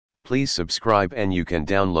Please subscribe, and you can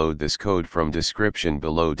download this code from description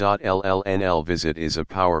below. LLNL VisIt is a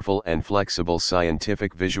powerful and flexible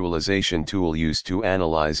scientific visualization tool used to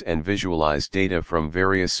analyze and visualize data from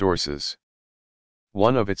various sources.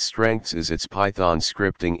 One of its strengths is its Python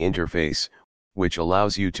scripting interface, which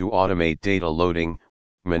allows you to automate data loading,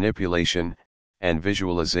 manipulation, and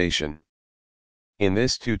visualization. In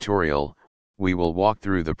this tutorial, we will walk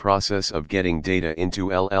through the process of getting data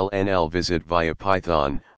into LLNL VisIt via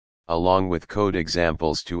Python, along with code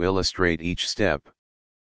examples to illustrate each step.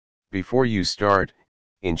 Before you start,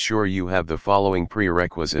 ensure you have the following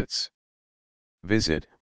prerequisites. VisIt: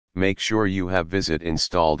 make sure you have VisIt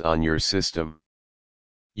installed on your system.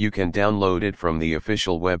 You can download it from the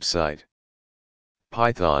official website.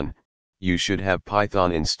 Python: you should have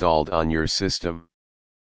Python installed on your system.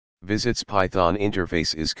 VisIt's Python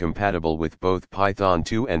interface is compatible with both Python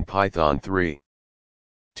 2 and Python 3.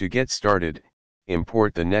 To get started,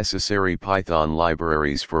 import the necessary Python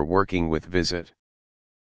libraries for working with VisIt.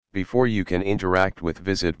 Before you can interact with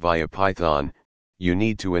VisIt via Python, you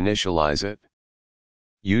need to initialize it.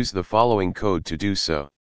 Use the following code to do so.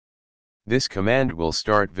 This command will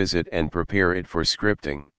start VisIt and prepare it for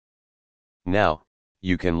scripting. Now,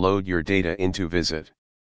 you can load your data into VisIt.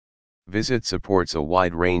 VisIt supports a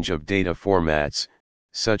wide range of data formats,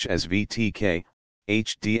 such as VTK,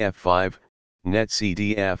 HDF5,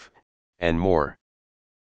 NetCDF, and more.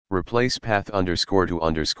 Replace path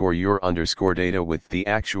 _to_ your data with the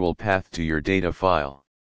actual path to your data file.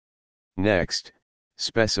 Next,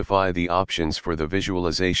 specify the options for the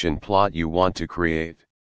visualization plot you want to create.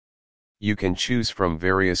 You can choose from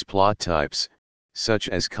various plot types, such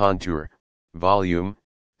as contour, volume,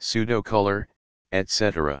 pseudo-color,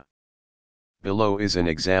 etc. Below is an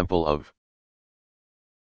example of